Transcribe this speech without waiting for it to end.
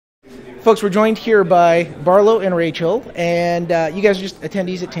Folks, we're joined here by Barlow and Rachel, and you guys are just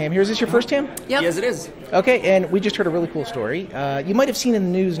attendees at TAM here. Is this your first TAM? Yep. Yes, it is. Okay, and we just heard a really cool story. You might have seen in the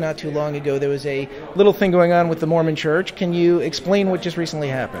news not too long ago there was a little thing going on with the Mormon church. Can you explain what just recently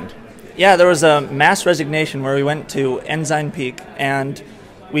happened? Yeah, there was a mass resignation where we went to Ensign Peak, and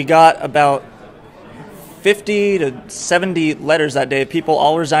we got about 50 to 70 letters that day, people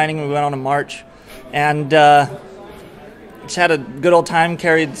all resigning. We went on a march, and just had a good old time,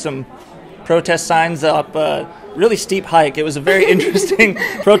 carried some protest signs up a really steep hike. It was a very interesting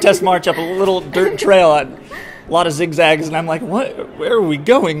protest march up a little dirt trail, a lot of zigzags, and I'm like, where are we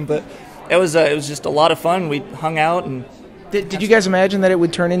going? But it was just a lot of fun. We hung out. And Did you guys imagine that it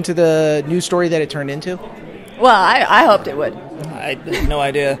would turn into the news story that it turned into? Well, I hoped it would. I had no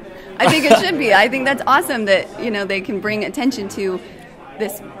idea. I think it should be. I think that's awesome that, they can bring attention to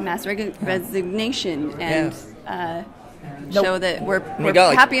this mass resignation and show that we're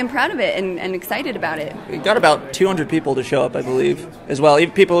happy and proud of it and excited about it. We got about 200 people to show up, I believe, as well.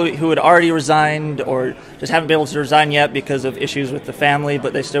 Even people who had already resigned or just haven't been able to resign yet because of issues with the family,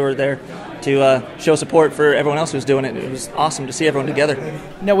 but they still were there to show support for everyone else who's doing it. It was awesome to see everyone together.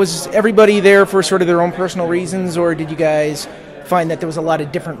 Now, was everybody there for sort of their own personal reasons, or did you guys find that there was a lot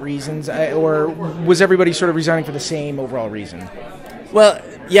of different reasons, or was everybody sort of resigning for the same overall reason? Well,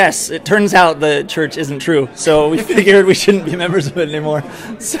 yes, it turns out the church isn't true, so we figured we shouldn't be members of it anymore.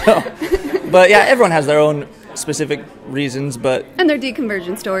 But yeah, everyone has their own specific reasons, and their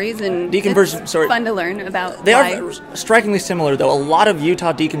deconversion stories, and it's fun to learn about. They are strikingly similar, though. A lot of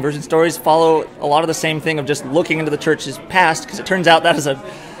Utah deconversion stories follow a lot of the same thing of just looking into the church's past, because it turns out that is a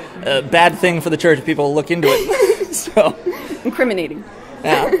bad thing for the church if people look into it. So incriminating.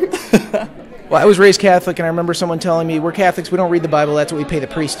 Yeah. Well, I was raised Catholic, and I remember someone telling me, we're Catholics, we don't read the Bible, that's what we pay the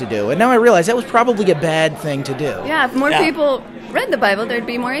priest to do. And now I realize that was probably a bad thing to do. Yeah, if more people read the Bible, there'd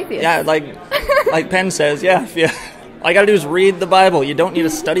be more atheists. Yeah, like Penn says, all you got to do is read the Bible. You don't need a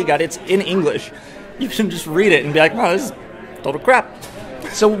study guide. It's in English. You can just read it and be like, wow, this is total crap.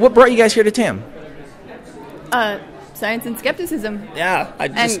 So what brought you guys here to TAM? Science and skepticism. Yeah,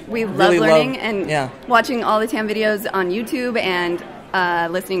 and we love learning and watching all the TAM videos on YouTube and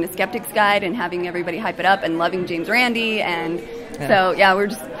listening to Skeptic's Guide and having everybody hype it up and loving James Randi. And so, we're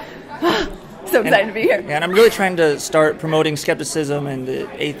just so excited to be here. Yeah, and I'm really trying to start promoting skepticism and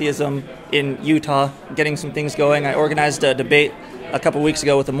atheism in Utah, getting some things going. I organized a debate a couple weeks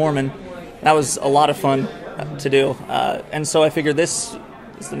ago with a Mormon. That was a lot of fun to do. And so I figured this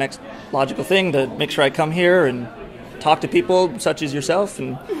is the next logical thing, to make sure I come here and talk to people such as yourself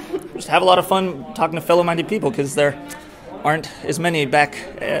and just have a lot of fun talking to fellow-minded people, because there aren't as many back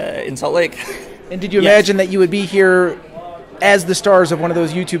in Salt Lake. And did you imagine that you would be here as the stars of one of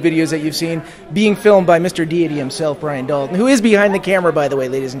those YouTube videos that you've seen, being filmed by Mr. Deity himself, Brian Dalton, who is behind the camera, by the way,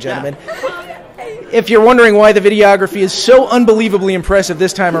 ladies and gentlemen? Yeah. If you're wondering why the videography is so unbelievably impressive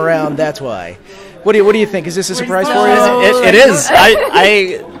this time around, that's why. What do you think? Is this a surprise for you? It is.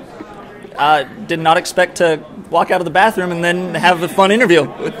 I did not expect to walk out of the bathroom and then have a fun interview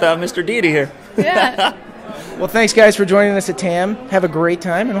with Mr. Deity here. Yeah. Well, thanks, guys, for joining us at TAM. Have a great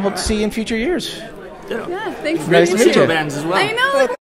time, and I hope to see you in future years. Yeah, thanks. Nice to meet you. Bands as well. I know.